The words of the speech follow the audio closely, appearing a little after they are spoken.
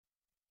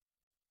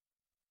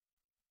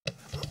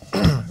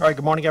All right,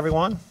 good morning,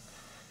 everyone.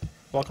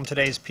 Welcome to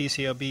today's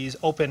PCAOB's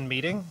open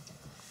meeting.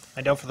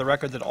 I know for the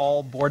record that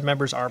all board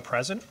members are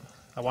present.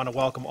 I want to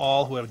welcome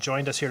all who have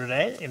joined us here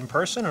today in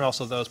person and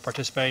also those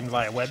participating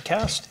via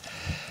webcast.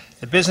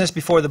 The business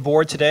before the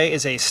board today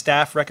is a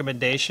staff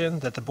recommendation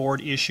that the board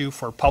issue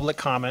for public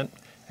comment,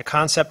 a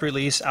concept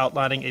release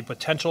outlining a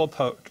potential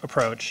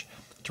approach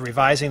to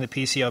revising the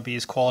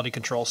PCAOB's quality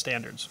control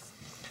standards.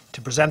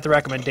 To present the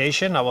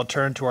recommendation, I will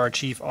turn to our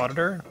Chief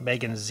Auditor,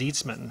 Megan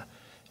Zietzman.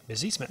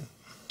 Ms. Zietzman.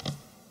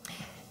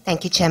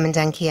 Thank you, Chairman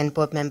Dunkey and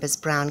board members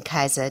Brown,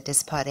 Kaiser,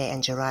 Despade,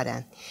 and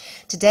Gerada.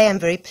 Today, I'm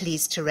very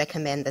pleased to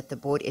recommend that the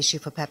board issue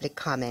for public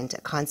comment a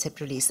concept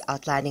release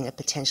outlining a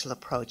potential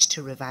approach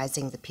to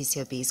revising the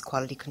PCAOB's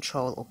quality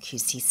control or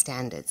QC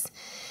standards.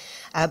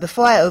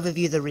 Before I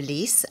overview the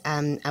release,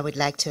 I would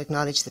like to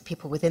acknowledge the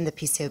people within the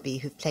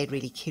PCAOB who've played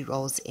really key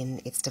roles in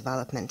its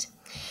development.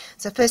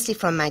 So firstly,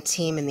 from my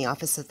team in the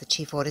Office of the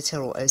Chief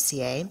Auditor, or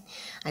OCA,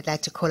 I'd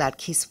like to call out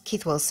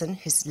Keith Wilson,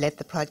 who's led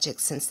the project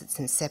since its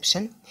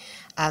inception.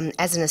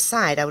 As an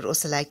aside, I would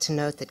also like to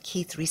note that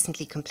Keith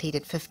recently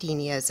completed 15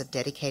 years of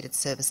dedicated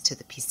service to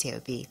the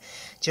PCAOB.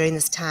 During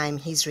this time,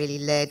 he's really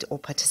led or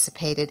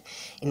participated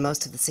in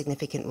most of the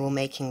significant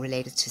rulemaking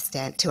related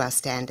to our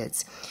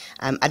standards.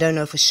 I don't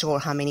know for sure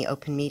how many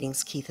open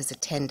meetings Keith has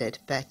attended,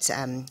 but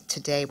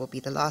today will be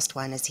the last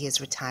one as he is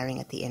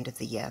retiring at the end of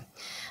the year.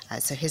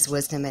 So his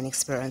wisdom and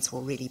experience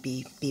will really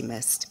be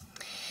missed.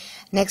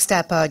 Next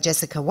up are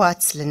Jessica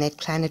Watts, Lynette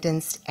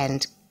Clanadins,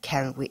 and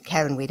Karen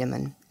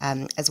Wiedemann,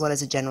 as well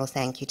as a general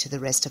thank you to the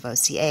rest of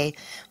OCA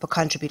for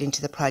contributing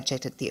to the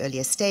project at the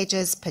earlier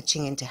stages,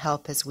 pitching in to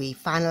help as we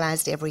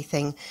finalized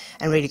everything,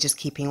 and really just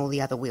keeping all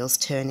the other wheels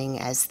turning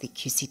as the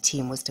QC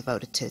team was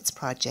devoted to its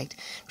project.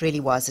 It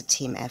really was a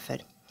team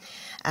effort.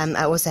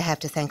 I also have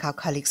to thank our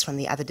colleagues from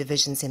the other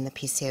divisions in the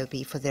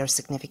PCAOB for their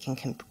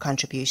significant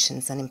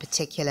contributions, and in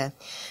particular,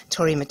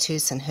 Tori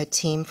Matus and her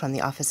team from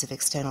the Office of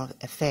External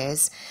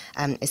Affairs,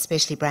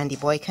 especially Brandy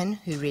Boykin,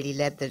 who really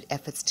led the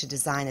efforts to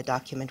design a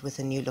document with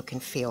a new look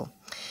and feel.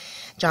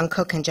 John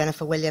Cook and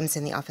Jennifer Williams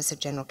in the Office of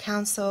General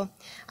Counsel,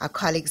 our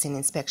colleagues in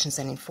Inspections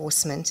and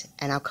Enforcement,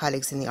 and our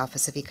colleagues in the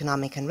Office of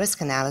Economic and Risk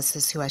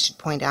Analysis, who I should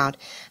point out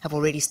have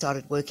already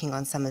started working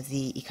on some of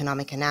the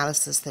economic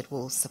analysis that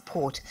will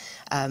support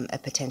a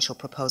potential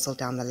proposal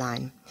down the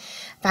line.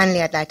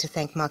 Finally, I'd like to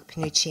thank Mark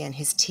Pinucci and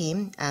his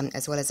team,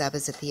 as well as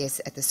others at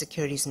the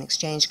Securities and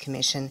Exchange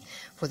Commission,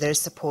 for their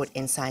support,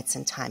 insights,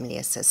 and timely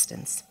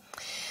assistance.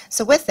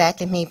 So with that,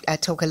 let me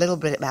talk a little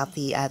bit about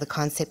the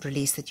concept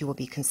release that you will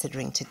be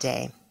considering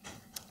today.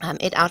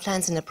 It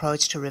outlines an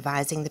approach to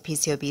revising the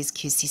PCAOB's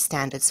QC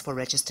standards for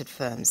registered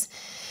firms.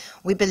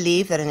 We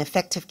believe that an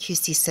effective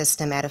QC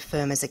system at a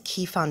firm is a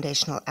key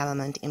foundational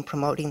element in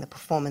promoting the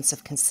performance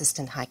of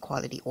consistent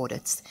high-quality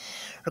audits.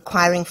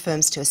 Requiring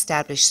firms to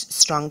establish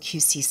strong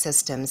QC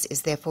systems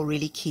is therefore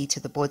really key to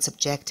the board's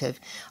objective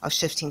of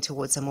shifting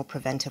towards a more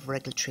preventive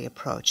regulatory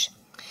approach.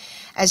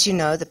 As you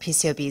know, the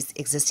PCAOB's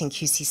existing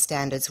QC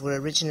standards were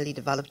originally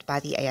developed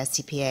by the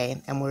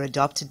AICPA and were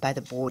adopted by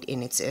the board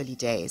in its early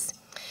days.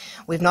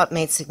 We've not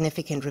made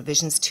significant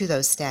revisions to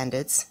those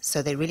standards,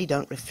 so they really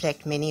don't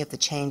reflect many of the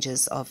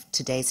changes of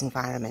today's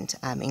environment,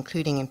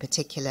 including in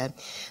particular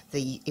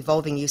the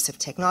evolving use of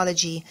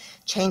technology,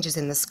 changes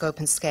in the scope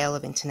and scale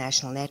of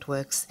international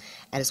networks,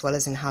 as well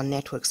as in how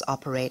networks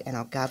operate and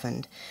are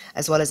governed,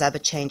 as well as other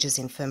changes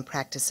in firm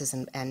practices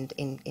and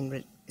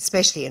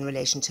especially in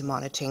relation to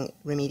monitoring,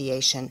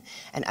 remediation,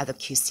 and other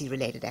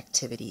QC-related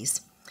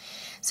activities.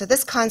 So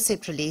this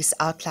concept release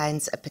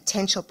outlines a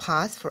potential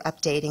path for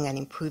updating and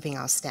improving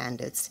our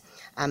standards.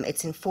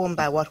 It's informed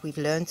by what we've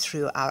learned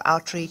through our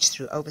outreach,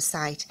 through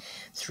oversight,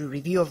 through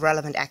review of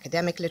relevant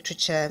academic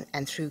literature,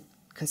 and through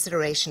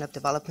consideration of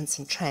developments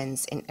and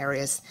trends in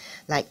areas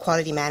like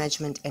quality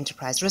management,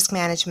 enterprise risk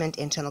management,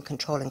 internal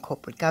control and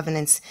corporate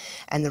governance,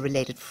 and the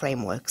related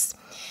frameworks.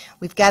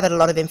 We've gathered a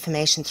lot of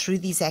information through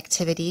these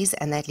activities,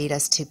 and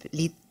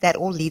that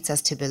all leads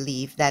us to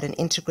believe that an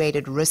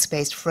integrated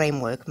risk-based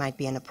framework might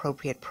be an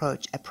appropriate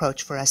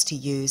approach for us to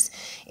use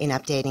in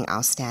updating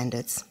our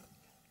standards.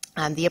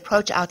 The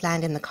approach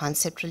outlined in the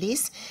concept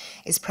release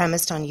is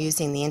premised on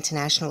using the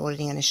International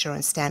Auditing and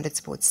Assurance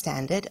Standards Board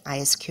standard,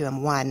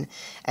 ISQM1,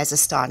 as a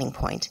starting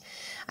point.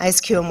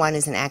 ISQM1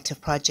 is an active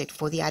project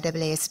for the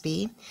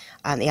IAASB.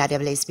 The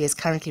IAASB is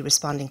currently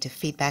responding to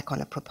feedback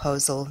on a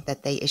proposal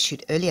that they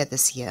issued earlier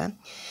this year.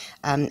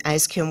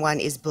 ISQM1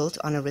 is built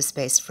on a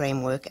risk-based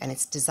framework, and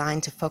it's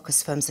designed to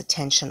focus firms'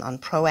 attention on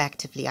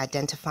proactively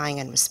identifying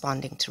and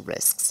responding to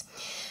risks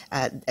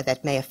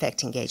that may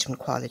affect engagement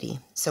quality.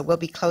 So we'll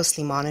be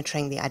closely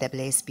monitoring the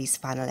IAASB's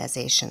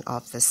finalization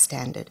of this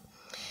standard.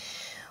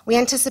 We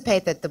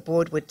anticipate that the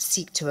board would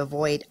seek to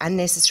avoid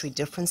unnecessary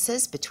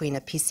differences between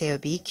a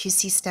PCAOB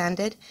QC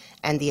standard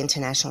and the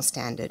international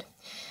standard.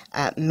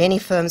 Many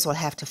firms will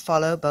have to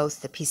follow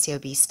both the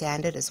PCAOB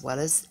standard as well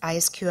as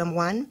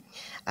ISQM1,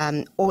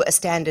 or a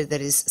standard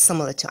that is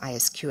similar to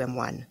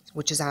ISQM1,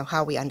 which is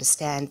how we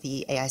understand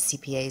the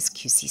AICPA's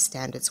QC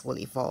standards will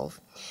evolve.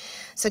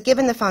 So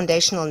given the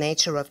foundational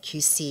nature of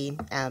QC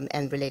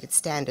and related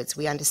standards,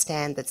 we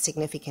understand that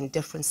significant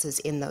differences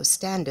in those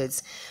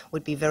standards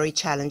would be very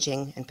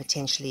challenging and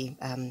potentially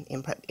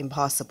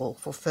impossible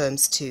for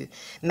firms to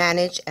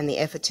manage, and the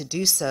effort to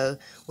do so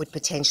would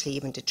potentially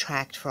even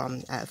detract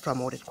from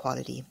audit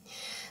quality.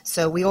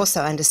 So we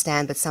also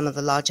understand that some of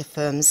the larger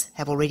firms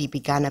have already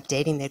begun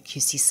updating their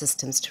QC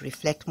systems to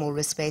reflect more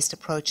risk-based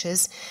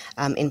approaches,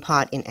 in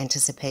part in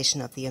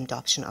anticipation of the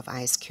adoption of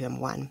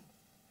ISQM1.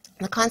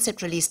 The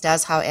concept release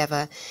does,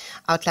 however,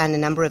 outline a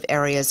number of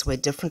areas where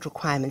different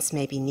requirements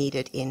may be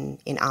needed in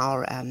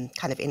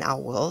our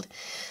world.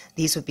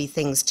 These would be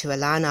things to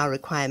align our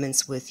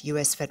requirements with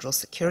U.S. federal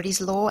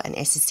securities law and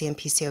SEC and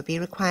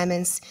PCAOB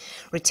requirements,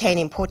 retain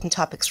important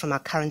topics from our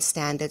current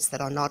standards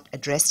that are not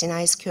addressed in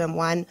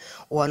ISQM1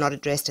 or are not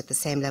addressed at the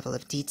same level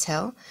of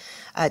detail,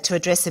 to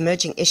address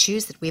emerging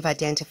issues that we've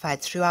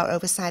identified through our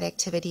oversight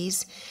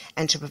activities,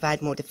 and to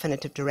provide more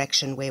definitive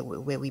direction where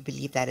we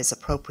believe that is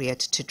appropriate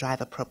to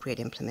drive appropriate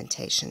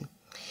implementation.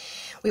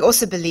 We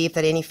also believe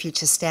that any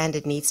future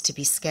standard needs to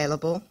be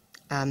scalable.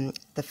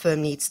 The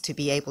firm needs to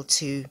be able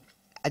to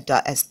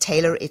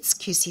tailor its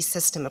QC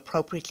system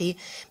appropriately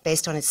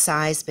based on its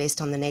size,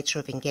 based on the nature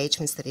of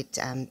engagements that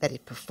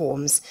it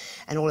performs,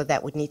 and all of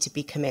that would need to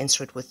be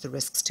commensurate with the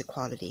risks to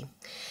quality.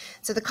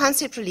 So the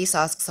concept release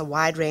asks a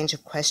wide range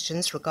of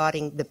questions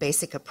regarding the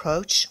basic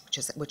approach,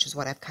 which is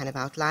what I've kind of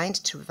outlined,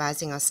 to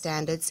revising our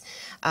standards,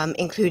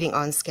 including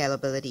on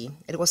scalability.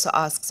 It also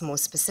asks more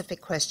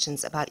specific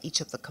questions about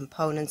each of the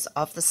components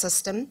of the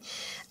system,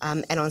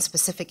 and on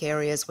specific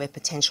areas where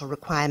potential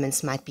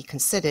requirements might be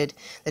considered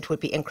that would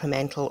be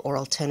incremental or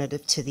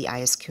alternative to the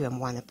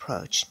ISQM1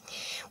 approach.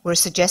 We're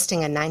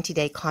suggesting a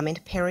 90-day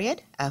comment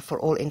period for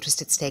all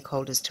interested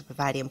stakeholders to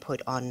provide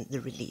input on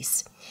the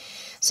release.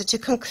 So to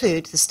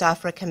conclude, the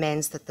staff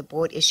recommends that the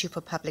board issue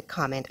for public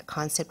comment a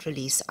concept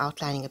release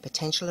outlining a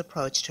potential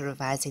approach to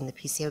revising the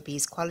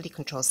PCAOB's quality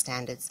control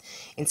standards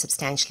in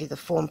substantially the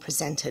form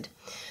presented.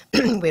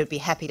 We'll be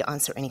happy to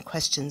answer any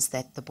questions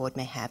that the board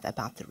may have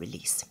about the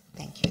release.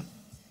 Thank you.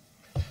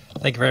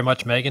 Thank you very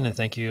much, Megan, and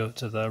thank you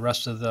to the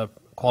rest of the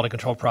Quality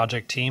Control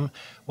Project team.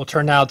 We'll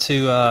turn now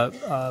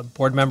to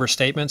board member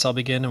statements. I'll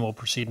begin and we'll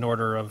proceed in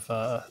order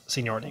of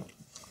seniority.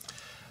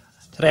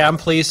 Today, I'm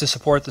pleased to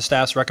support the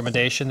staff's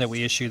recommendation that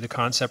we issue the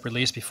concept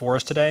release before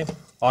us today.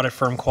 Audit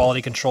firm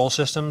quality control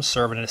systems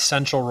serve an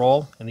essential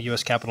role in the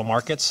U.S. capital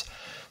markets.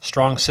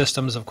 Strong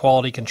systems of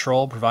quality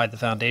control provide the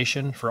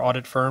foundation for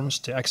audit firms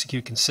to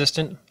execute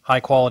consistent,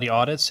 high-quality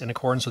audits in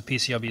accordance with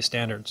PCAOB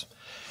standards.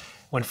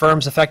 When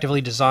firms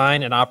effectively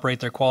design and operate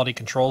their quality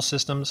control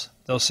systems,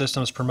 those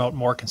systems promote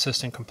more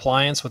consistent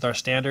compliance with our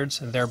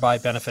standards and thereby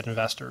benefit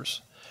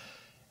investors.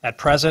 At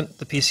present,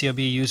 the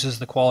PCAOB uses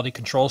the quality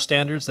control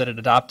standards that it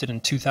adopted in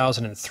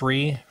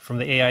 2003 from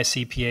the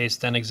AICPA's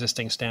then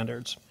existing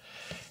standards.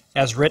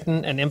 As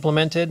written and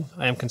implemented,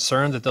 I am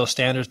concerned that those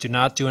standards do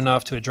not do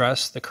enough to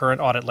address the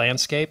current audit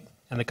landscape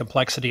and the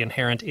complexity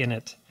inherent in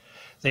it.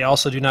 They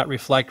also do not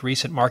reflect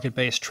recent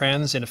market-based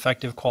trends in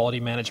effective quality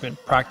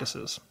management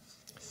practices.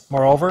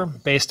 Moreover,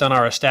 based on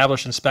our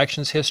established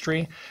inspections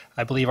history,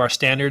 I believe our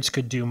standards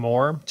could do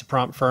more to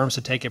prompt firms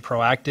to take a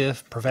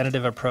proactive,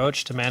 preventative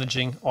approach to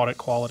managing audit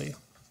quality.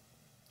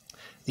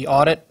 The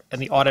audit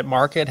and the audit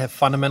market have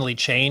fundamentally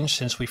changed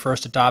since we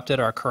first adopted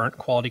our current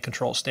quality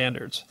control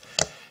standards.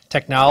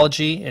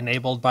 Technology,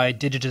 enabled by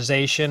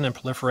digitization and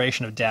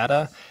proliferation of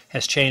data,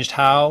 has changed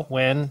how,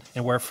 when,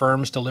 and where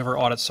firms deliver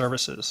audit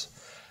services.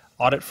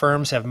 Audit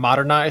firms have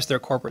modernized their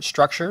corporate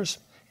structures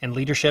and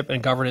leadership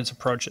and governance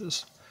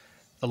approaches.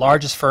 The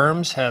largest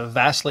firms have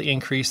vastly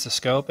increased the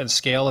scope and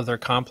scale of their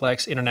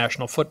complex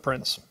international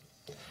footprints.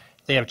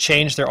 They have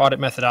changed their audit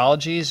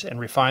methodologies and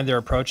refined their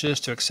approaches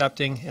to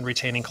accepting and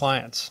retaining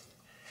clients.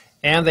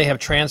 And they have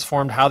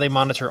transformed how they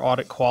monitor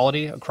audit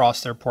quality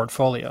across their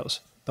portfolios,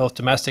 both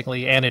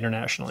domestically and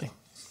internationally.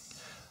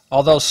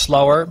 Although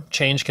slower,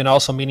 change can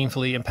also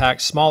meaningfully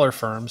impact smaller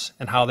firms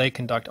and how they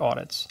conduct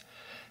audits.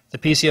 The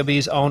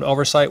PCAOB's own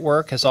oversight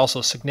work has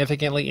also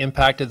significantly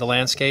impacted the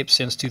landscape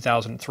since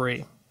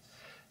 2003.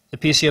 The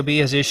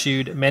PCAOB has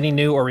issued many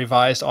new or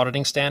revised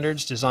auditing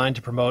standards designed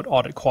to promote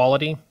audit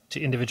quality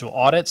to individual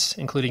audits,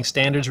 including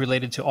standards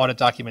related to audit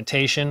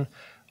documentation,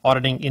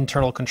 auditing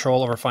internal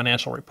control over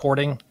financial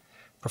reporting,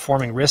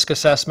 performing risk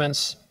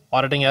assessments,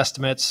 auditing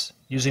estimates,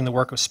 using the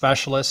work of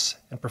specialists,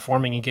 and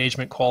performing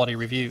engagement quality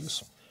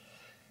reviews.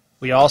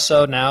 We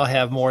also now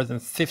have more than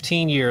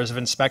 15 years of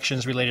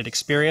inspections-related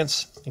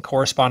experience and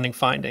corresponding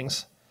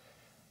findings.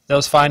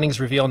 Those findings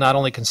reveal not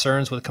only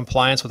concerns with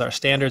compliance with our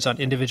standards on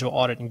individual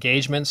audit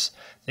engagements,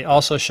 they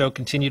also show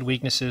continued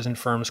weaknesses in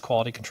firms'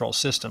 quality control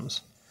systems.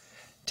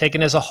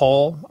 Taken as a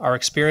whole, our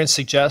experience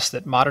suggests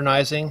that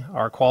modernizing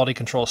our quality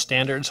control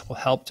standards will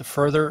help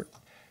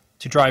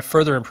to drive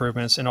further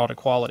improvements in audit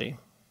quality.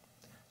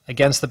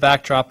 Against the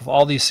backdrop of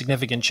all these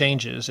significant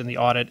changes in the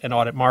audit and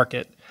audit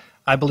market,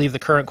 I believe the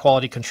current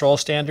quality control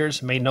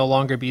standards may no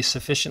longer be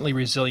sufficiently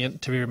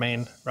resilient to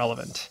remain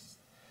relevant.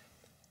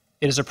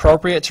 It is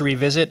appropriate to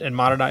revisit and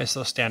modernize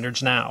those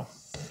standards now.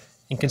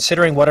 In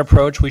considering what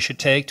approach we should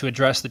take to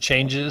address the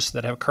changes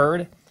that have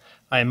occurred,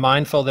 I am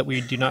mindful that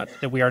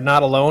we are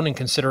not alone in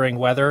considering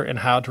whether and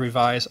how to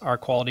revise our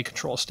quality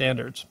control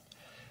standards.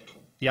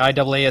 The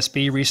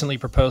IAASB recently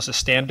proposed a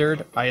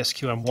standard,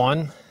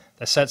 ISQM1,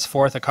 that sets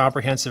forth a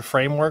comprehensive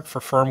framework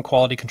for firm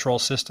quality control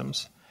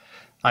systems.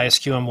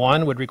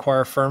 ISQM1 would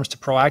require firms to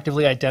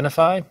proactively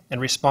identify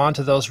and respond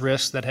to those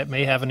risks that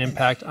may have an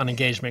impact on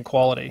engagement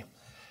quality.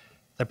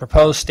 The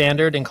proposed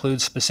standard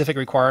includes specific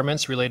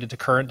requirements related to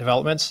current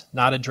developments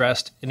not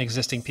addressed in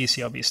existing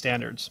PCAOB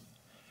standards.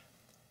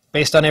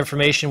 Based on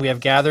information we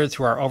have gathered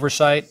through our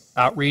oversight,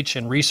 outreach,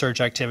 and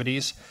research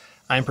activities,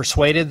 I am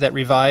persuaded that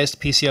revised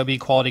PCAOB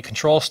quality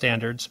control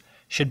standards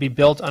should be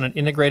built on an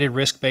integrated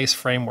risk-based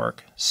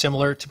framework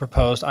similar to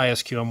proposed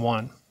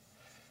ISQM1.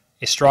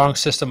 A strong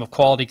system of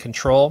quality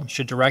control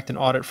should direct an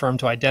audit firm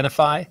to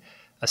identify,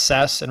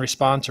 assess, and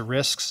respond to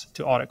risks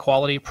to audit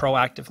quality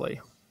proactively.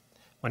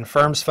 When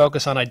firms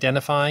focus on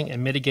identifying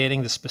and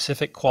mitigating the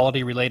specific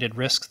quality-related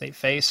risks they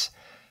face,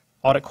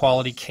 audit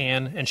quality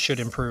can and should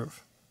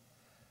improve.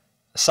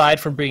 Aside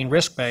from being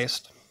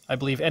risk-based, I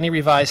believe any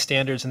revised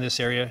standards in this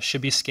area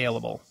should be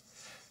scalable.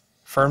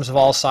 Firms of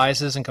all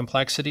sizes and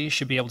complexity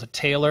should be able to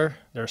tailor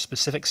their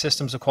specific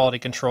systems of quality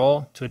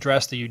control to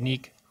address the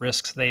unique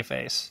risks they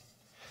face.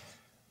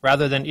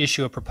 Rather than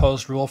issue a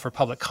proposed rule for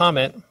public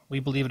comment,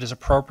 we believe it is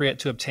appropriate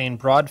to obtain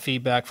broad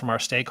feedback from our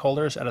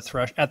stakeholders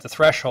at the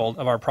threshold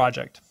of our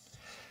project.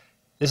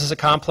 This is a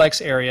complex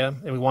area,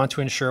 and we want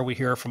to ensure we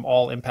hear from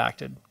all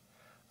impacted.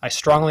 I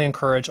strongly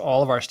encourage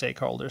all of our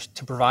stakeholders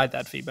to provide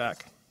that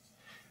feedback.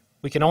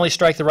 We can only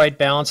strike the right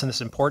balance in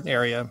this important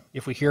area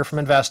if we hear from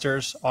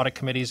investors, audit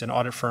committees, and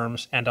audit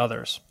firms, and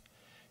others.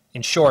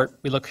 In short,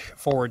 we look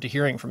forward to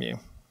hearing from you.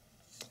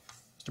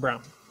 Mr.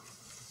 Brown.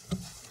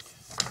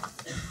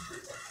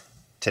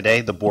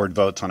 Today, the board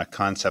votes on a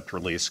concept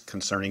release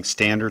concerning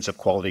standards of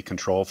quality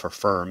control for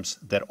firms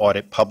that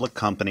audit public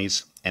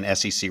companies and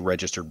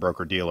SEC-registered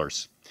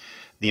broker-dealers.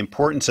 The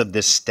importance of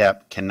this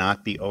step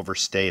cannot be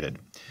overstated.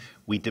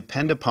 We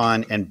depend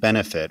upon and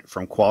benefit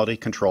from quality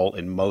control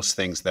in most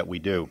things that we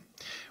do.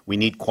 We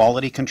need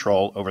quality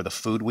control over the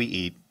food we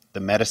eat,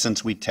 the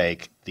medicines we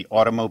take, the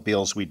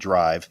automobiles we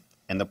drive,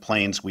 and the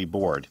planes we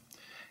board.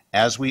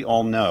 As we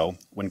all know,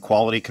 when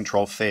quality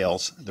control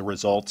fails, the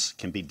results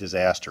can be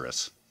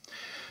disastrous.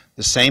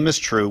 The same is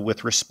true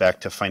with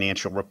respect to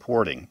financial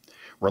reporting.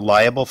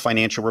 Reliable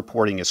financial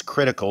reporting is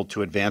critical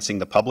to advancing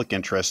the public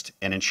interest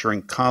and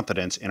ensuring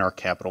confidence in our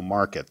capital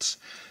markets.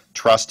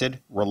 Trusted,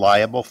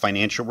 reliable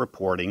financial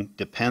reporting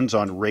depends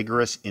on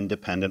rigorous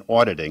independent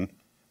auditing,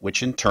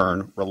 which in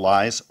turn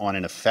relies on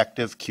an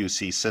effective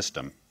QC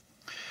system.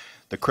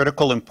 The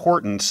critical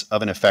importance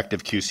of an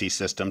effective QC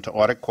system to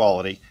audit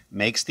quality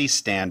makes these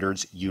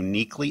standards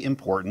uniquely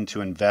important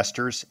to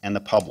investors and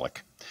the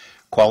public.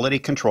 Quality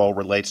control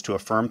relates to a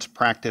firm's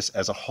practice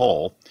as a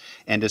whole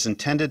and is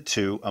intended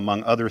to,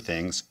 among other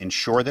things,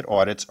 ensure that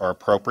audits are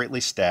appropriately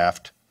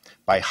staffed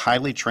by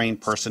highly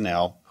trained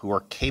personnel who are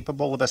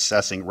capable of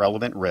assessing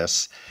relevant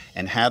risks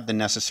and have the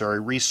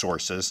necessary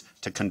resources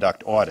to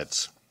conduct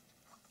audits.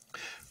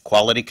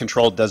 Quality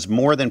control does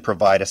more than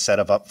provide a set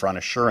of upfront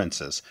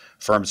assurances.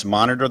 Firms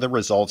monitor the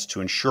results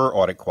to ensure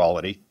audit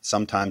quality,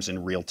 sometimes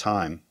in real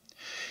time.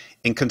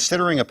 In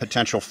considering a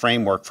potential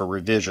framework for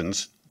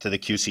revisions to the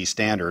QC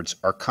standards,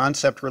 our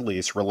concept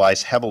release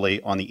relies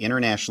heavily on the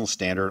International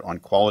Standard on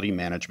Quality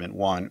Management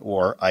 1,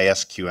 or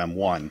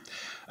ISQM1,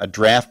 a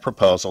draft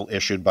proposal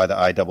issued by the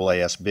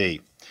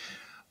IAASB.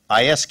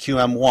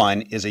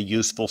 ISQM1 is a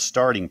useful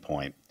starting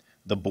point.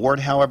 The board,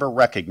 however,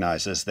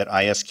 recognizes that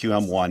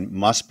ISQM1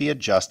 must be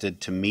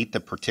adjusted to meet the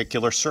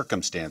particular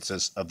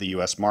circumstances of the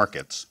U.S.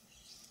 markets.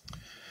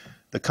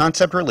 The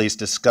concept release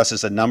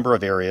discusses a number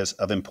of areas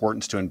of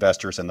importance to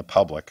investors and the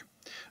public.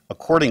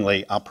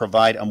 Accordingly, I'll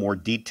provide a more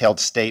detailed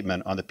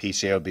statement on the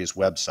PCAOB's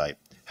website.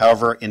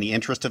 However, in the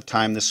interest of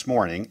time this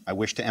morning, I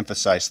wish to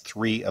emphasize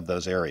three of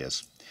those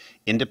areas: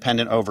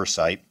 independent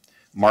oversight,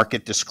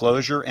 market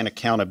disclosure and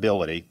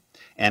accountability,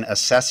 and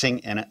assessing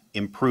and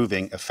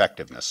improving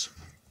effectiveness.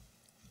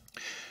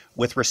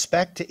 With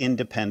respect to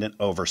independent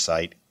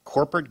oversight,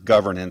 corporate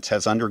governance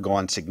has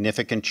undergone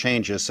significant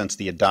changes since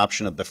the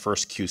adoption of the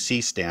first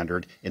QC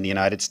standard in the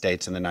United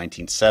States in the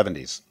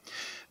 1970s.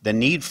 The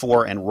need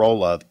for and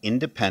role of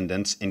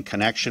independence in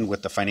connection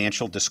with the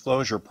financial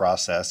disclosure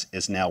process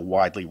is now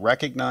widely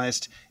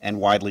recognized and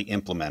widely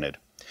implemented.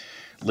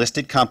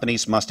 Listed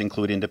companies must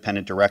include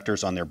independent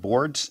directors on their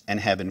boards and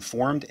have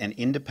informed and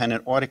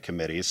independent audit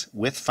committees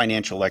with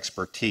financial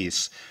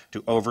expertise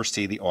to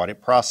oversee the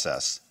audit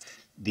process.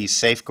 These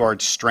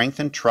safeguards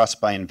strengthen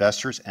trust by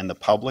investors and the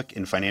public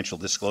in financial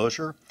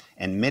disclosure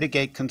and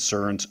mitigate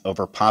concerns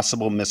over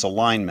possible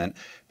misalignment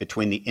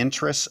between the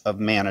interests of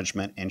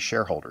management and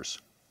shareholders.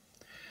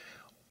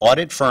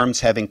 Audit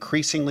firms have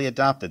increasingly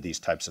adopted these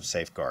types of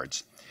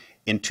safeguards.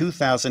 In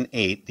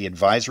 2008, the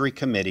Advisory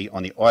Committee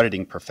on the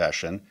Auditing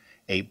Profession,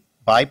 a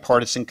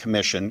bipartisan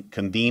commission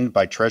convened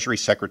by Treasury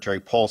Secretary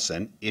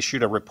Paulson,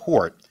 issued a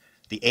report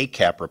the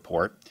ACAP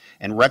report,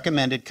 and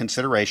recommended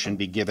consideration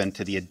be given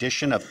to the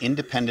addition of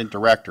independent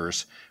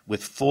directors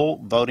with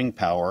full voting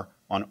power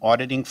on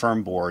auditing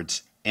firm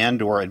boards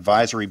and/or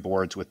advisory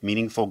boards with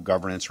meaningful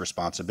governance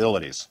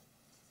responsibilities.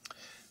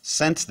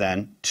 Since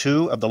then,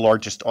 2 of the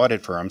largest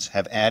audit firms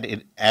have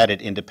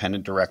added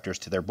independent directors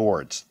to their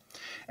boards.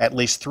 At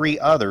least 3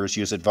 others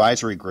use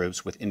advisory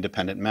groups with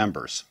independent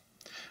members.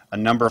 A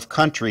number of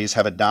countries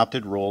have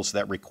adopted rules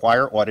that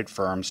require audit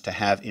firms to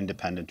have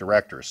independent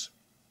directors.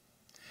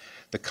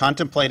 The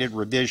contemplated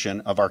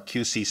revision of our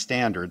QC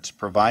standards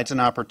provides an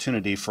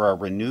opportunity for a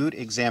renewed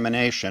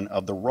examination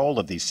of the role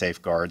of these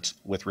safeguards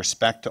with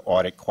respect to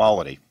audit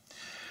quality.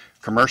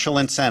 Commercial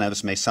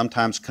incentives may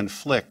sometimes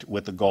conflict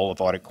with the goal of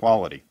audit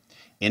quality.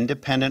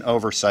 Independent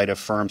oversight of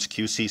firms'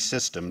 QC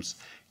systems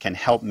can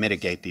help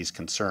mitigate these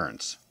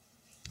concerns.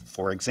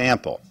 For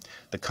example,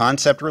 the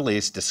concept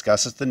release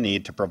discusses the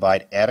need to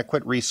provide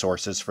adequate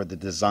resources for the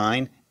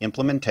design,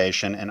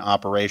 implementation, and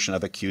operation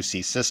of a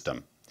QC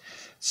system.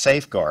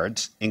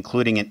 Safeguards,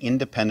 including an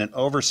independent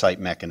oversight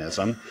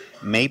mechanism,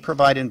 may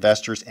provide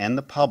investors and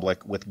the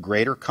public with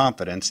greater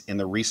confidence in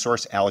the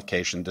resource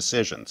allocation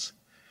decisions.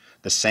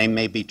 The same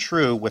may be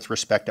true with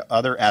respect to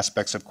other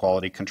aspects of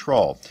quality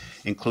control,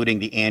 including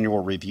the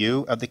annual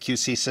review of the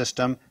QC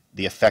system,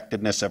 the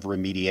effectiveness of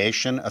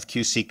remediation of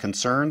QC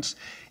concerns,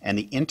 and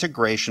the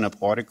integration of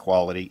audit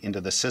quality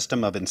into the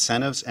system of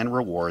incentives and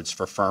rewards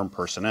for firm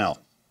personnel.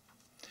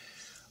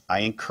 I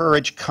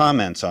encourage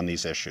comments on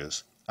these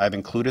issues. I've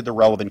included the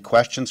relevant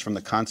questions from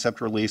the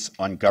concept release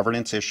on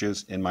governance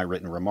issues in my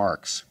written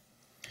remarks.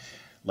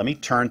 Let me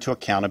turn to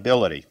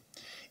accountability.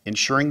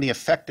 Ensuring the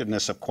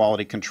effectiveness of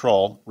quality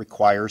control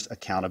requires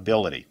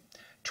accountability.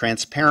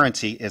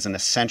 Transparency is an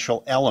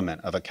essential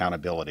element of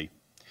accountability.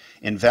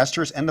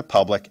 Investors and the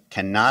public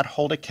cannot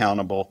hold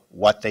accountable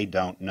what they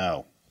don't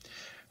know.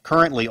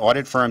 Currently,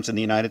 audit firms in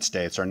the United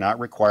States are not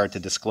required to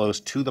disclose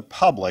to the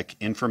public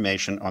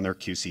information on their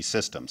QC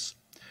systems.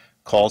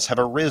 Calls have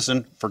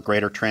arisen for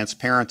greater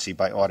transparency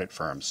by audit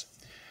firms.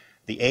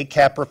 The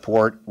ACAP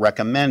report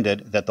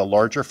recommended that the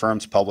larger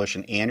firms publish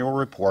an annual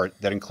report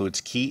that includes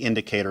key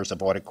indicators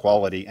of audit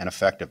quality and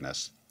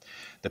effectiveness.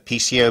 The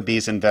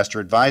PCAOB's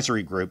Investor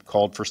Advisory Group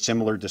called for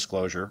similar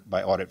disclosure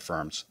by audit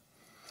firms.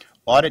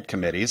 Audit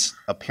committees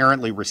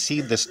apparently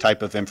receive this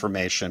type of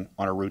information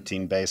on a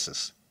routine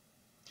basis.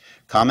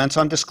 Comments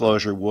on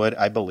disclosure would,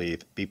 I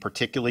believe, be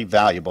particularly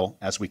valuable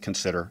as we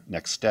consider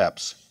next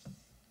steps.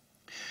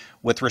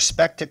 With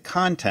respect to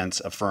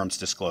contents of firms'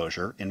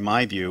 disclosure, in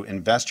my view,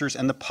 investors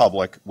and the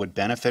public would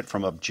benefit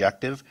from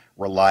objective,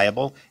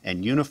 reliable,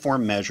 and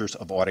uniform measures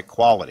of audit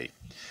quality.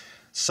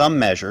 Some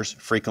measures,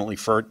 frequently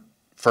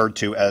referred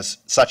to as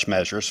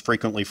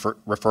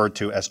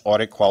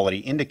audit quality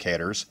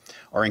indicators,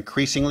 are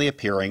increasingly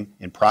appearing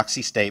in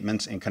proxy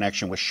statements in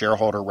connection with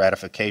shareholder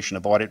ratification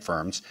of audit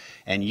firms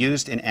and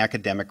used in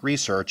academic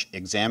research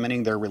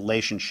examining their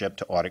relationship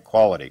to audit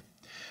quality.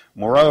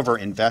 Moreover,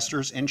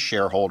 investors and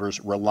shareholders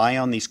rely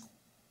on these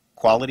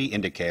quality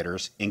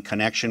indicators in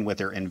connection with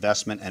their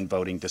investment and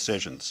voting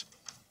decisions.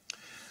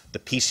 The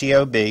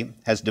PCAOB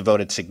has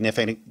devoted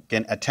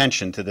significant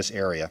attention to this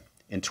area.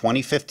 In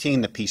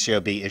 2015, the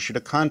PCAOB issued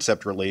a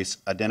concept release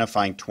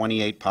identifying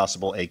 28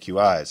 possible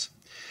AQIs.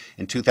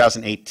 In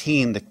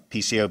 2018, the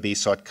PCAOB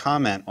sought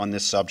comment on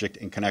this subject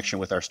in connection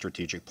with our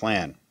strategic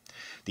plan.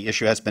 The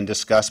issue has been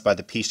discussed by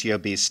the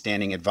PCAOB's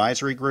Standing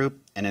Advisory Group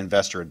and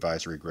Investor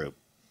Advisory Group.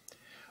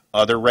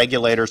 Other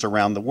regulators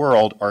around the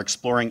world are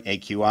exploring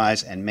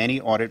AQIs, and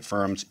many audit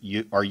firms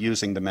are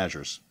using the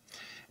measures.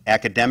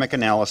 Academic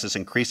analysis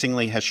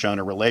increasingly has shown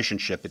a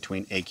relationship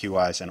between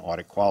AQIs and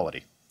audit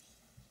quality.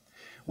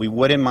 We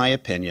would, in my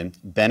opinion,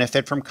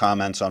 benefit from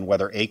comments on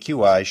whether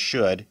AQIs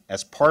should,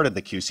 as part of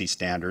the QC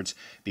standards,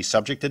 be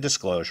subject to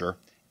disclosure,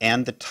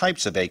 and the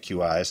types of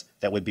AQIs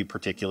that would be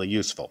particularly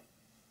useful.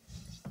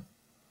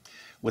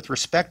 With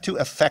respect to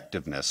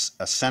effectiveness,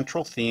 a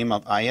central theme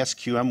of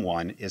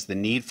ISQM1 is the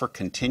need for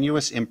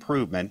continuous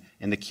improvement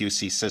in the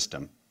QC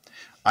system.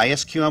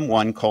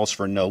 ISQM1 calls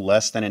for no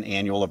less than an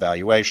annual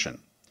evaluation.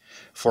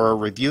 For a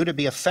review to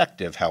be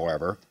effective,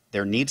 however,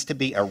 there needs to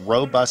be a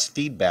robust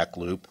feedback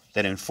loop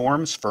that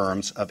informs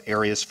firms of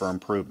areas for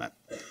improvement.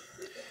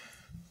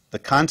 The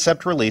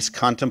concept release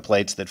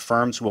contemplates that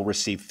firms will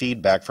receive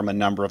feedback from a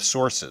number of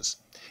sources,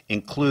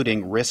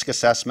 including risk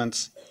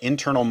assessments,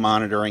 internal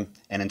monitoring,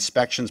 and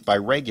inspections by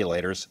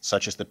regulators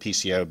such as the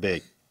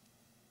PCAOB.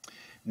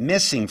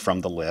 Missing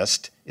from the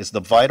list is the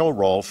vital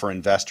role for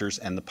investors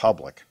and the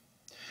public.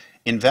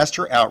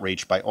 Investor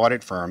outreach by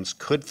audit firms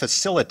could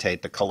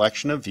facilitate the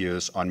collection of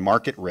views on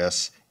market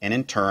risks and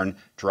in turn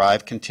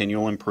drive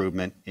continual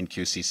improvement in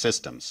QC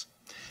systems.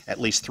 At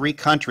least 3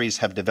 countries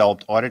have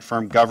developed audit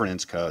firm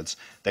governance codes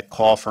that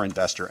call for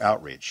investor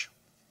outreach.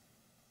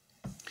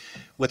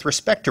 With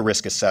respect to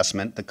risk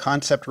assessment, the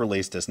concept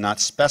release does not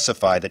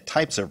specify the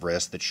types of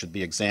risks that should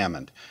be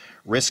examined.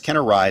 Risk can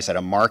arise at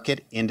a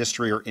market,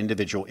 industry, or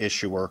individual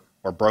issuer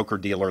or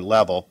broker-dealer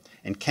level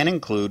and can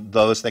include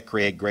those that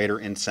create greater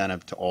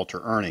incentive to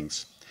alter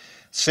earnings.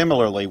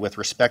 Similarly, with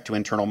respect to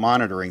internal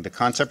monitoring, the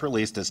concept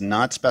release does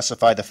not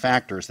specify the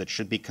factors that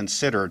should be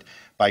considered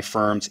by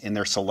firms in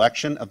their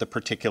selection of the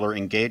particular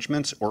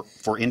engagements or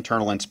for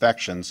internal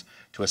inspections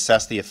to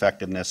assess the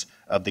effectiveness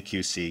of the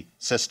QC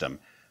system.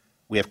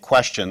 We have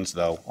questions,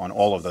 though, on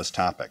all of those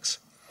topics.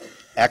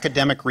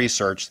 Academic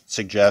research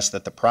suggests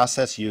that the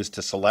process used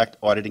to select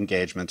audit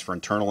engagements for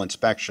internal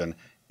inspection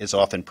is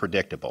often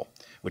predictable,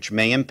 which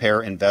may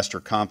impair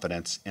investor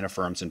confidence in a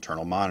firm's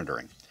internal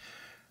monitoring.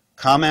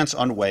 Comments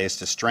on ways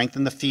to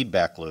strengthen the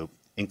feedback loop,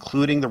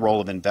 including the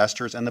role of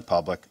investors and the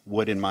public,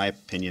 would, in my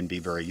opinion, be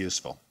very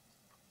useful.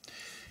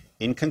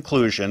 In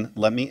conclusion,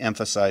 let me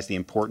emphasize the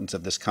importance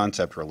of this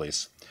concept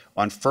release.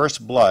 On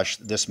first blush,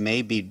 this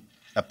may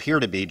appear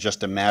to be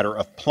just a matter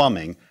of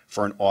plumbing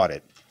for an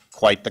audit.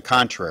 Quite the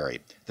contrary.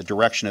 The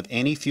direction of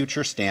any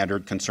future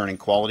standard concerning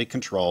quality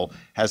control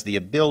has the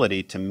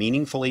ability to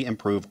meaningfully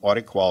improve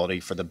audit quality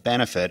for the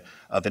benefit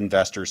of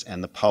investors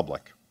and the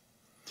public.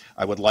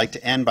 I would like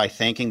to end by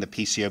thanking the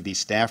PCAOB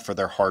staff for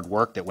their hard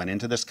work that went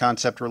into this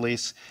concept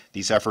release.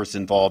 These efforts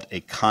involved a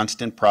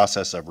constant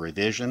process of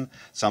revision,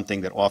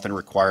 something that often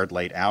required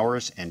late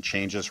hours and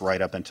changes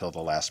right up until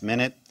the last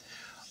minute.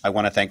 I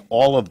want to thank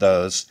all of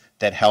those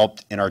that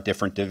helped in our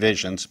different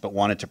divisions, but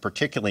wanted to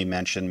particularly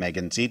mention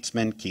Megan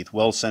Zietzman, Keith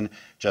Wilson,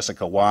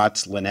 Jessica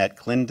Watts, Lynette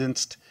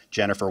Klindenst,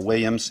 Jennifer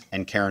Williams,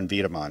 and Karen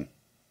Wiedemann.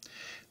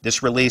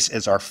 This release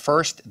is our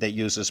first that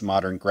uses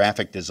modern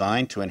graphic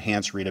design to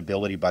enhance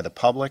readability by the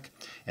public.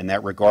 In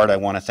that regard, I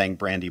want to thank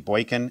Brandy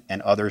Boykin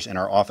and others in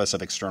our Office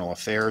of External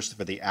Affairs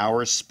for the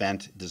hours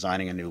spent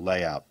designing a new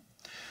layout.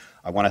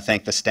 I want to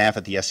thank the staff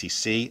at the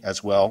SEC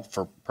as well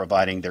for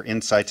providing their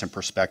insights and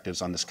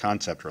perspectives on this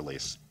concept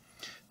release.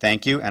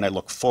 Thank you, and I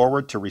look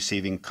forward to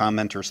receiving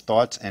commenters'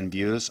 thoughts and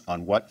views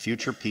on what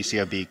future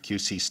PCAOB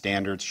QC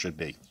standards should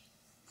be.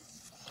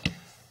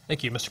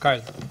 Thank you. Mr.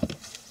 Kaiser.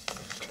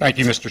 Thank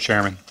you, Mr.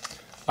 Chairman.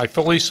 I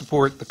fully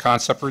support the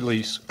concept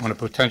release on a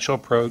potential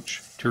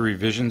approach to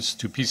revisions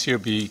to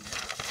PCAOB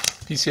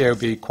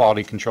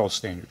quality control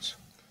standards.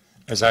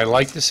 As I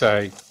like to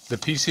say, the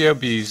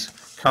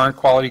PCAOB's current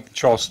quality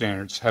control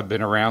standards have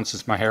been around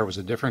since my hair was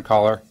a different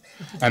color,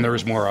 and there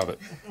is more of it.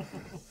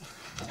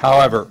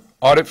 However,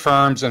 audit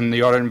firms and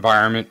the audit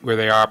environment where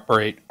they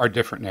operate are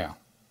different now.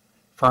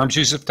 Firms'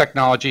 use of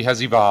technology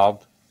has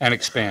evolved and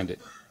expanded.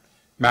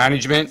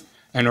 Management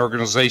and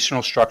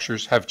organizational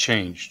structures have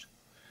changed.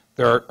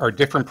 There are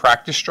different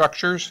practice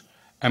structures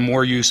and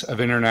more use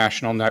of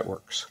international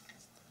networks.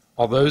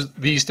 Although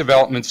these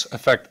developments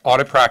affect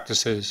audit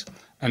practices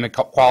and the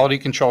quality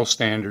control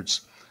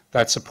standards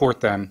that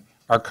support them,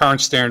 our current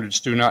standards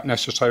do not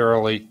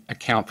necessarily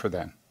account for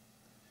them.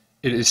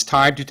 It is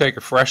time to take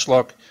a fresh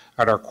look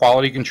at our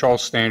quality control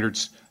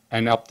standards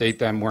and update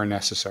them where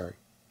necessary.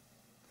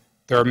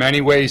 There are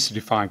many ways to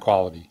define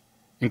quality,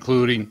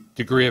 including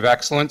degree of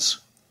excellence,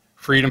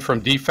 freedom from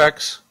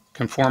defects,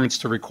 conformance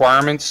to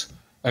requirements,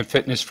 and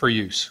fitness for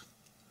use.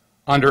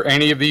 Under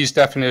any of these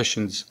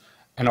definitions,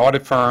 an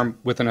audit firm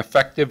with an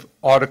effective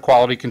audit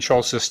quality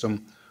control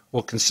system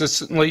will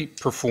consistently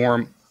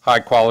perform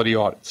high-quality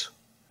audits.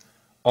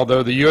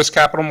 Although the U.S.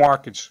 capital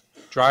markets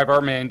drive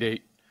our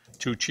mandate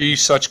to achieve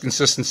such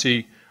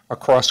consistency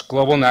across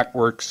global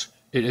networks,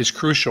 it is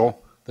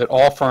crucial that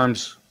all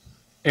firms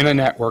in a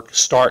network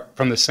start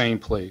from the same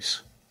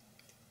place.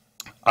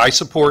 I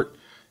support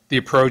the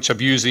approach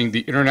of using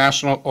the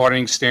International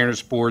Auditing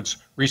Standards Board's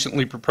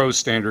recently proposed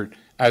standard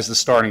as the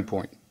starting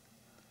point.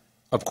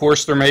 Of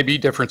course, there may be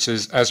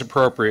differences as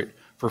appropriate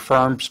for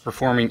firms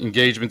performing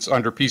engagements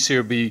under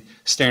PCAOB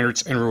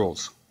standards and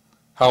rules.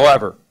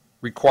 However,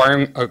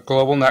 requiring a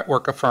global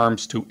network of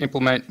firms to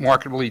implement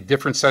markedly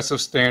different sets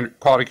of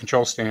quality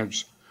control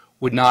standards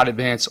would not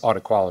advance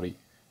audit quality.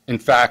 In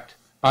fact,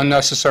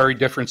 unnecessary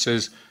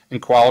differences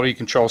in quality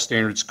control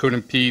standards could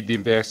impede the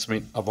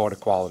advancement of audit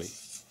quality.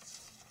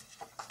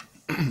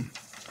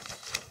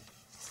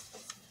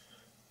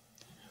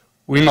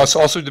 We must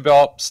also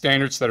develop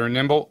standards that are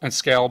nimble and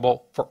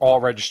scalable for all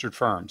registered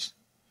firms.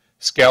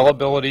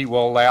 Scalability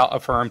will allow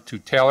a firm to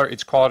tailor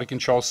its quality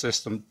control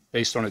system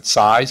based on its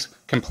size,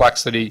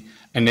 complexity,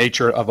 and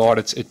nature of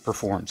audits it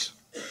performs.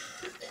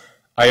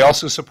 I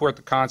also support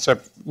the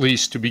concept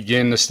release to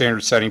begin the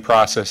standard setting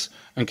process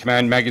and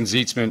commend Megan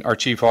Zietzman, our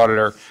Chief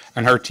Auditor,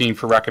 and her team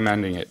for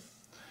recommending it.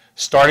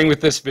 Starting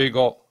with this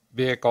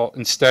vehicle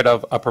instead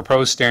of a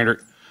proposed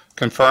standard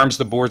confirms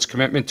the Board's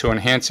commitment to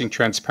enhancing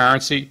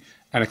transparency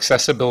and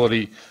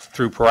accessibility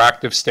through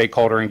proactive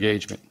stakeholder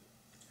engagement.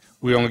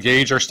 We will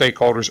engage our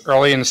stakeholders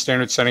early in the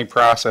standard setting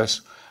process,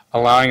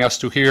 allowing us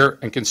to hear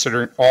and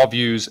consider all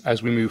views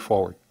as we move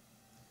forward.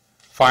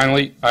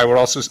 Finally, I would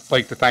also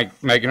like to thank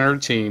Megan and her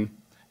team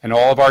and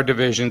all of our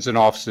divisions and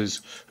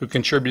offices who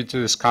contributed to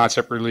this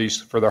concept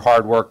release for their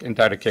hard work and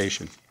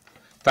dedication.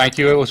 Thank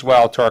you as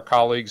well to our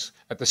colleagues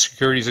at the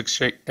Securities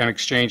and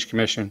Exchange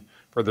Commission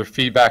for their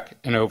feedback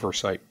and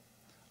oversight.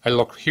 I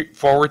look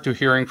forward to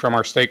hearing from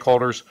our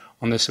stakeholders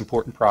on this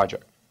important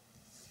project.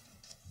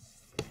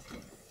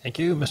 Thank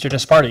you. Mr.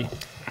 Disparty.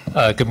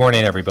 Good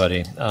morning,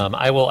 everybody.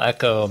 I will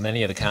echo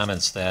many of the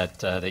comments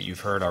that you've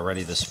heard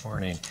already this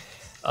morning.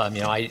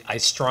 I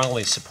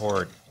strongly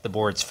support the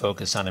board's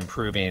focus on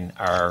improving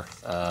our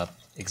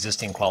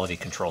existing quality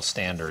control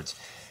standards.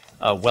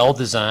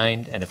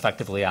 Well-designed and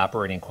effectively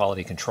operating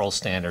quality control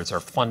standards are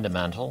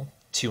fundamental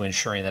to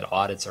ensuring that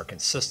audits are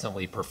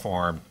consistently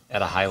performed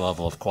at a high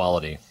level of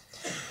quality.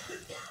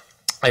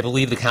 I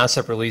believe the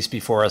concept release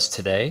before us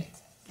today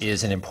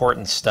is an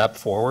important step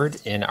forward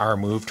in our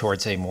move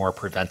towards a more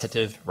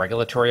preventative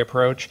regulatory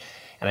approach.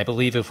 And I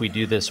believe if we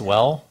do this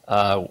well,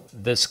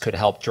 this could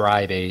help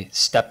drive a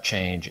step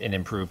change in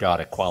improved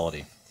audit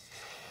quality.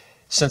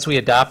 Since we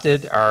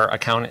adopted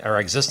our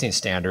existing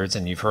standards,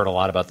 and you've heard a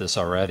lot about this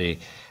already,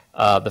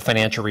 the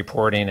financial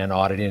reporting and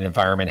auditing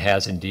environment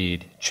has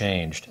indeed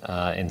changed,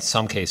 in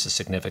some cases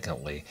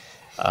significantly.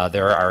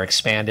 There are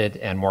expanded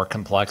and more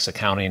complex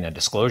accounting and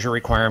disclosure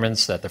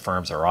requirements that the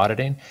firms are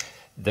auditing.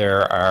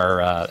 There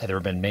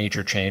have been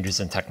major changes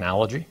in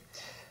technology.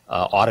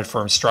 Audit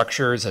firm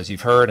structures, as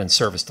you've heard, and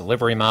service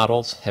delivery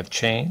models have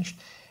changed.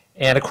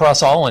 And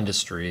across all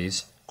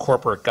industries,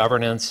 corporate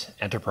governance,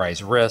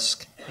 enterprise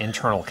risk,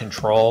 internal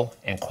control,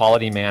 and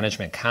quality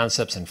management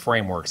concepts and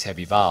frameworks have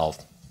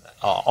evolved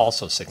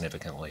also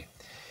significantly.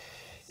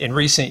 In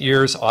recent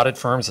years, audit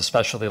firms,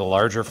 especially the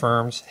larger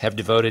firms, have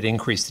devoted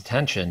increased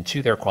attention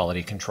to their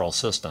quality control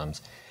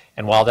systems.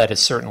 And while that is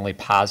certainly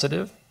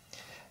positive,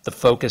 the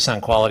focus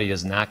on quality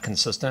is not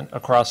consistent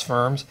across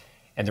firms,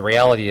 and the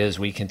reality is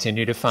we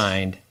continue to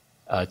find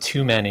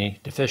too many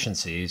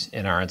deficiencies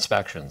in our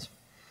inspections.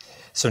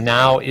 So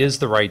now is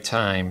the right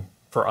time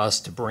for us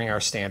to bring our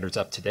standards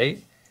up to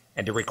date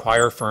and to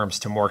require firms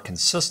to more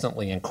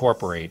consistently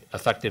incorporate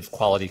effective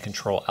quality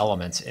control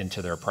elements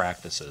into their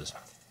practices.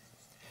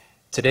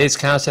 Today's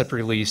concept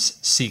release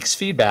seeks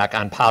feedback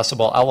on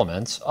possible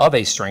elements of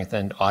a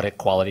strengthened audit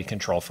quality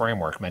control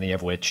framework, many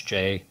of which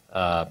Jay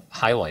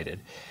highlighted.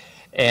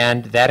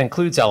 And that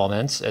includes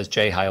elements, as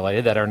Jay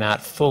highlighted, that are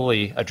not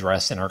fully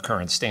addressed in our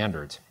current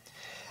standards.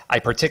 I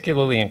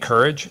particularly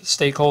encourage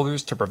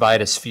stakeholders to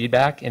provide us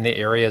feedback in the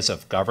areas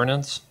of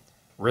governance,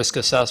 risk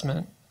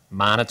assessment,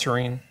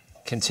 monitoring,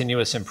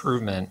 continuous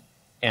improvement,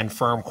 and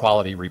firm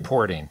quality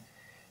reporting,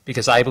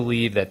 because I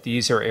believe that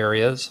these are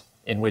areas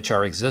in which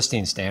our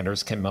existing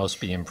standards can most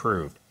be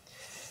improved.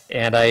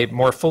 And I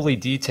more fully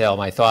detail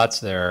my thoughts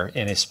there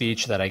in a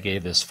speech that I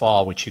gave this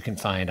fall, which you can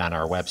find on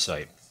our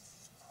website.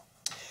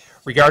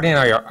 Regarding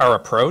our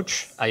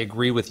approach, I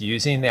agree with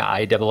using the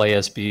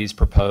IAASB's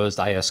proposed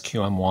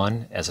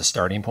ISQM1 as a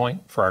starting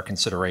point for our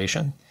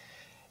consideration.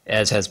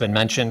 As has been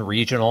mentioned,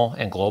 regional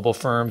and global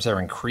firms are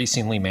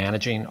increasingly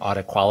managing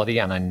audit quality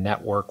on a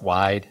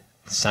network-wide,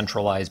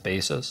 centralized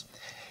basis.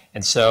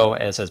 And so,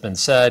 as has been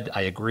said,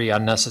 I agree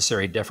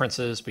unnecessary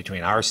differences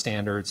between our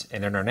standards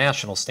and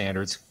international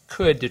standards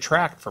could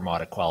detract from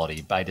audit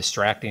quality by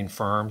distracting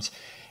firms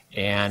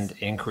and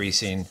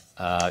increasing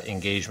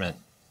engagement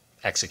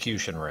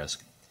execution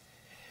risk.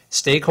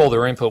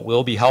 Stakeholder input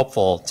will be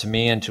helpful to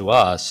me and to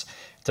us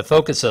to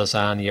focus us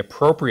on the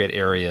appropriate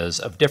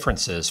areas of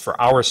differences for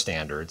our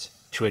standards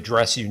to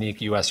address unique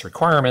U.S.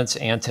 requirements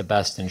and to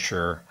best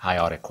ensure high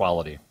audit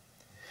quality.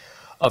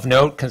 Of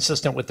note,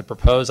 consistent with the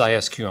proposed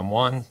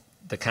ISQM1,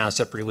 the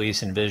concept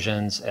release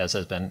envisions, as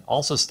has been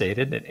also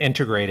stated, an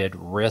integrated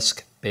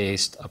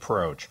risk-based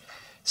approach,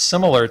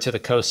 similar to the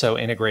COSO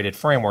integrated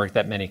framework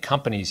that many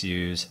companies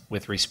use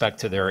with respect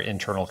to their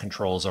internal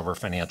controls over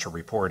financial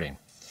reporting.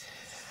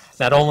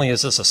 Not only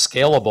is this a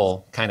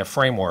scalable kind of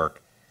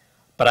framework,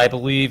 but I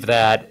believe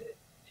that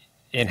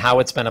in how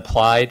it's been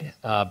applied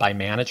by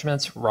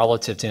managements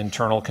relative to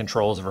internal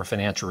controls over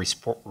financial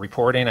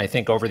reporting, I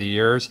think over the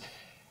years,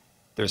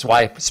 there's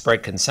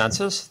widespread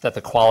consensus that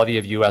the quality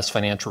of U.S.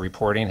 financial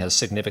reporting has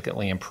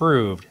significantly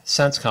improved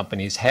since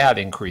companies have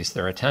increased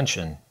their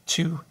attention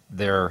to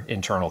their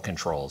internal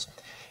controls.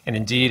 And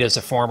indeed, as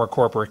a former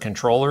corporate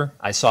controller,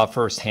 I saw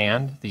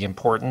firsthand the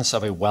importance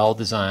of a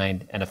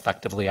well-designed and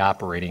effectively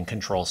operating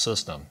control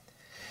system.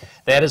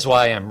 That is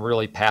why I'm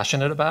really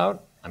passionate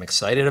about, I'm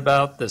excited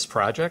about this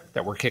project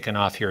that we're kicking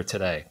off here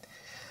today.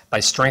 By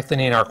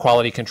strengthening our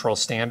quality control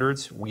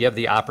standards, we have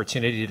the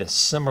opportunity to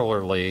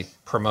similarly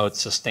promote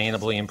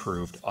sustainably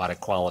improved audit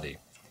quality.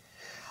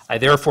 I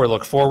therefore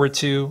look forward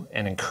to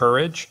and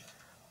encourage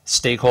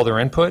stakeholder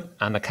input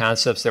on the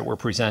concepts that we're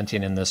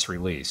presenting in this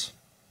release.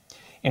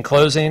 In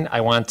closing,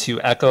 I want to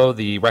echo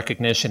the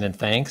recognition and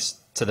thanks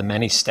to the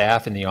many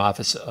staff in the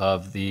Office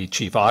of the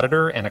Chief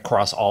Auditor and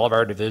across all of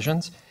our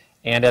divisions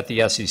and at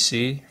the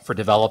SEC for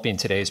developing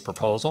today's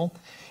proposal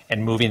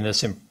and moving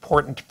this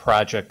important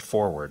project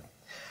forward.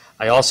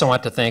 I also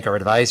want to thank our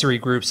advisory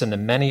groups and the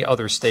many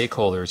other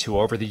stakeholders who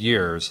over the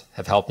years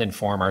have helped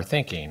inform our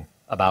thinking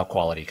about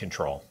quality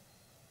control.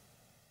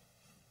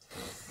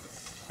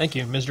 Thank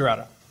you. Ms.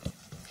 Dorado.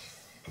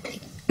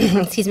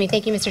 Excuse me.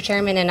 Thank you, Mr.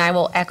 Chairman, and I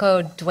will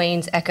echo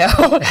Dwayne's echo.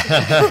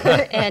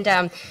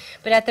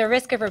 But at the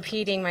risk of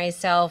repeating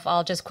myself,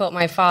 I'll just quote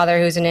my father,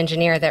 who's an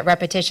engineer, that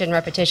repetition,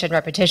 repetition,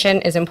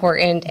 repetition is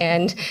important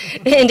and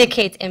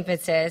indicates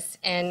emphasis.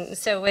 And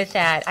so with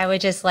that, I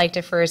would just like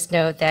to first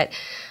note that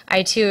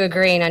I too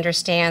agree and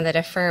understand that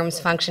a firm's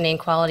functioning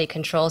quality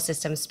control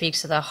system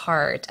speaks to the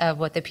heart of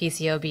what the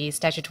PCAOB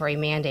statutory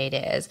mandate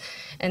is.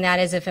 And that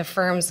is, if a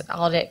firm's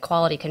audit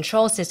quality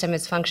control system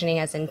is functioning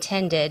as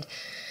intended,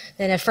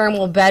 then a firm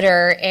will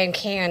better and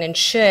can and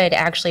should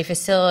actually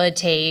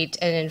facilitate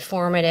an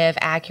informative,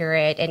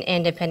 accurate, and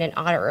independent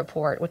audit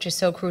report, which is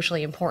so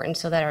crucially important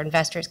so that our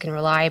investors can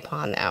rely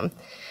upon them.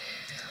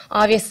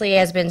 Obviously,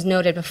 as been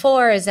noted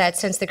before, is that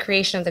since the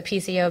creation of the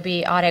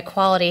PCAOB, audit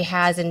quality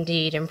has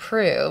indeed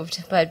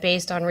improved, but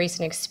based on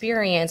recent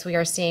experience, we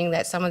are seeing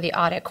that some of the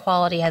audit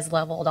quality has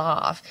leveled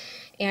off.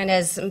 And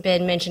as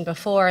been mentioned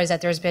before, is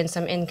that there's been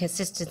some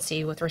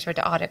inconsistency with respect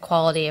to audit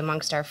quality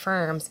amongst our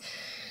firms.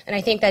 And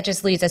I think that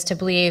just leads us to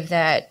believe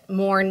that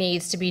more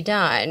needs to be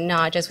done,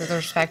 not just with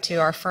respect to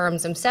our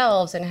firms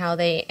themselves and how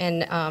they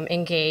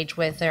engage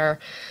with their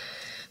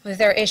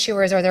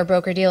issuers or their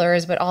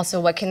broker-dealers, but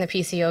also what can the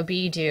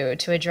PCAOB do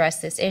to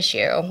address this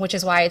issue, which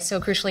is why it's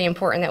so crucially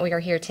important that we are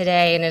here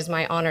today, and it is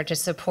my honor to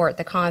support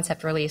the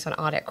concept release on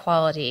audit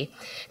quality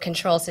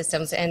control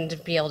systems and to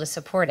be able to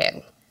support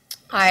it.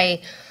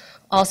 I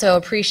also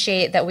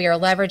appreciate that we are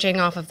leveraging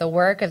off of the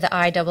work of the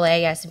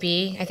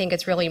IAASB. I think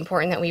it's really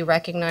important that we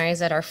recognize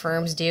that our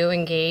firms do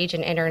engage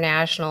in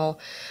international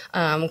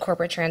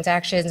corporate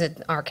transactions.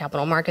 Our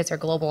capital markets are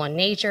global in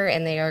nature,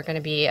 and they are going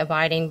to be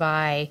abiding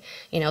by,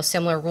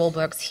 similar rule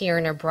books here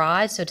and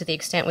abroad. So to the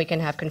extent we can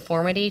have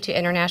conformity to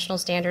international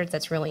standards,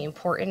 that's really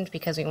important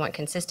because we want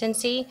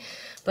consistency.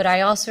 But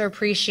I also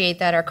appreciate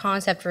that our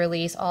concept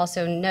release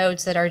also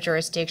notes that our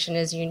jurisdiction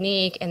is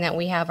unique and that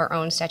we have our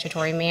own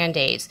statutory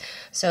mandates,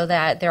 so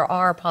that there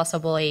are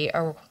possibly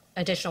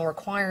additional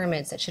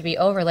requirements that should be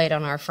overlaid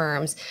on our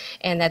firms,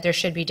 and that there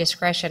should be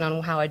discretion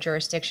on how a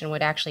jurisdiction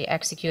would actually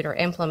execute or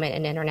implement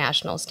an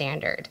international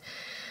standard.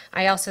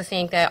 I also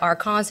think that our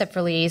concept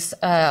release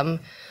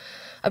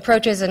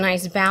approaches a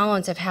nice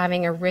balance of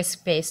having a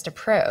risk-based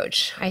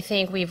approach. I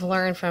think we've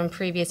learned from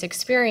previous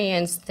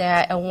experience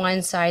that a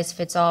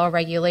one-size-fits-all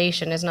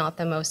regulation is not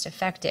the most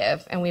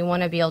effective, and we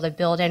want to be able to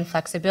build in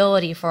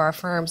flexibility for our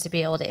firms to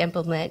be able to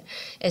implement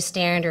a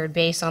standard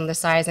based on the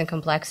size and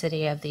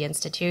complexity of the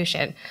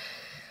institution.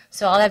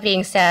 So all that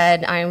being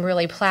said, I'm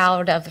really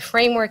proud of the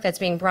framework that's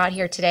being brought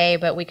here today,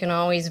 but we can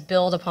always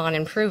build upon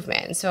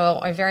improvement. So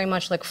I very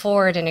much look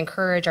forward and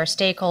encourage our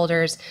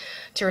stakeholders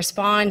to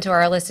respond to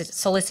our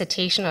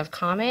solicitation of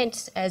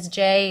comments. As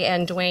Jay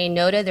and Dwayne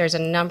noted, there's a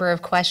number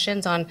of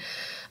questions on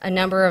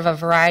a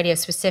variety of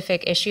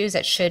specific issues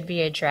that should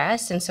be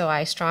addressed, and so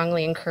I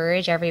strongly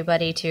encourage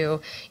everybody to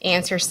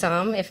answer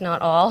some, if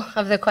not all,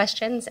 of the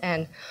questions,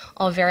 and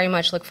I'll very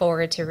much look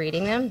forward to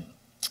reading them.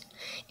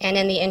 And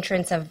in the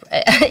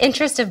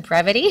interest of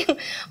brevity,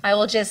 I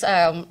will just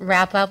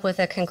wrap up with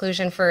a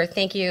conclusion for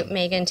thank you,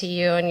 Megan, to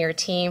you and your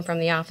team from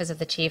the Office of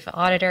the Chief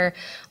Auditor.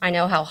 I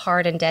know how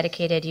hard and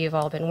dedicated you've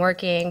all been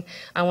working.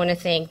 I want to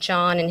thank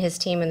John and his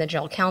team in the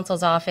General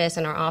Counsel's Office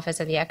and our Office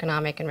of the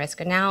Economic and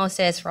Risk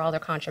Analysis for all their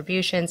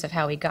contributions of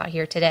how we got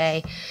here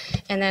today.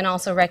 And then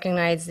also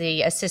recognize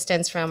the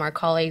assistance from our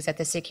colleagues at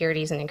the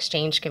Securities and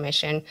Exchange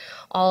Commission,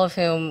 all of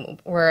whom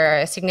were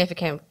a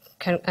significant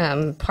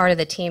part of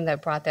the team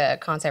that brought the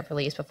concept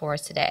release before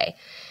us today.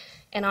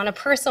 And on a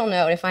personal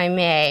note, if I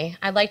may,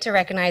 I'd like to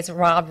recognize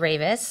Rob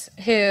Ravis,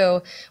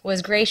 who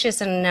was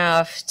gracious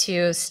enough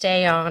to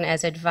stay on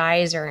as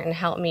advisor and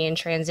help me in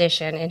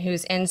transition, and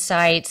whose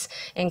insights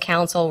and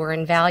counsel were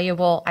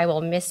invaluable. I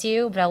will miss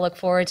you, but I look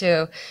forward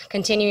to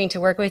continuing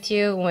to work with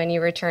you when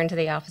you return to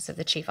the Office of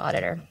the Chief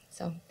Auditor.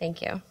 So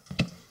thank you.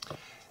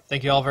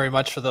 Thank you all very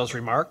much for those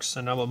remarks,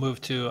 and now we'll move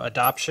to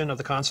adoption of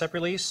the concept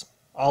release.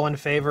 All in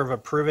favor of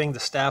approving the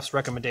staff's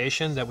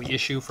recommendation that we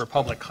issue for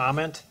public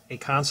comment a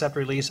concept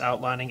release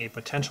outlining a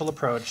potential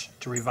approach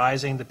to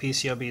revising the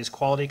PCAOB's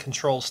quality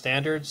control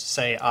standards,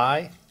 say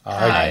aye.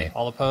 Aye.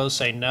 All opposed,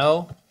 say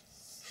no.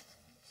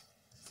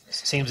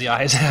 Seems the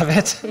ayes have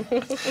it.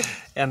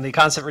 And the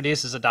concept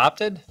release is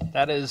adopted.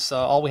 That is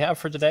all we have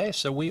for today,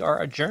 so we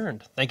are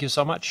adjourned. Thank you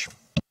so much.